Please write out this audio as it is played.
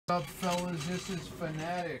What's up, fellas? This is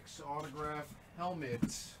Fanatics autograph helmet.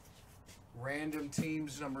 Random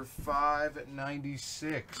teams number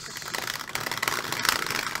 596.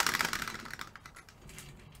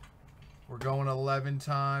 We're going 11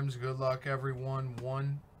 times. Good luck, everyone.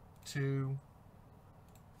 1, 2,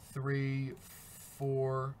 3,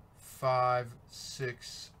 4, 5,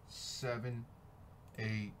 6, 7,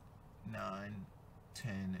 8, 9,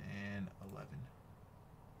 10, and 11.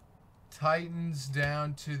 Titans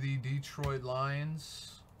down to the Detroit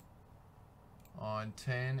Lions on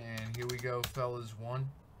 10, and here we go, fellas. 1,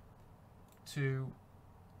 2,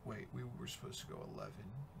 wait, we were supposed to go 11.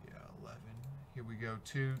 Yeah, 11. Here we go.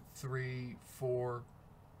 2, 3, 4,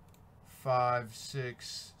 5,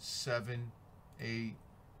 6, 7, 8,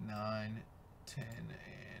 9, 10,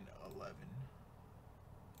 and 11.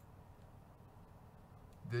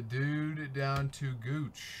 The dude down to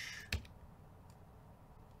Gooch.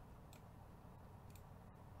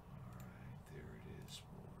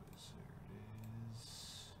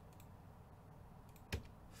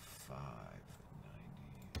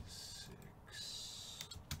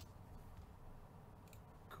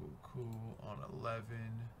 Cool on 11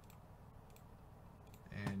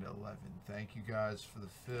 and 11. Thank you guys for the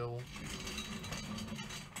fill.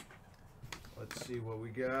 Let's see what we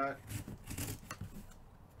got.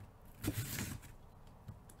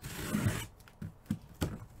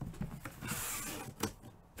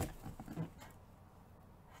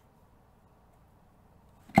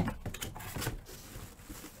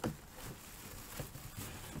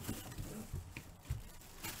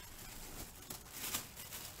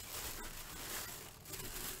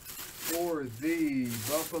 For the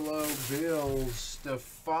Buffalo Bills,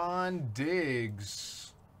 Stephon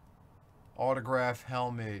Diggs autograph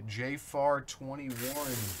helmet, JFAR 21.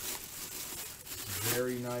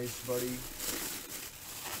 Very nice, buddy.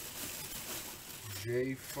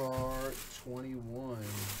 JFAR 21.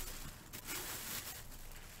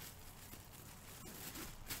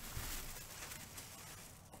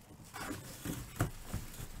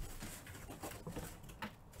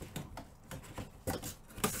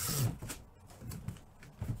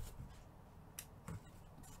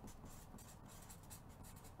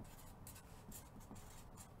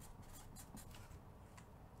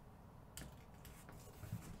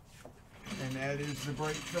 And that is the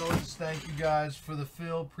break, fellas. Thank you guys for the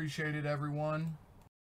fill. Appreciate it, everyone.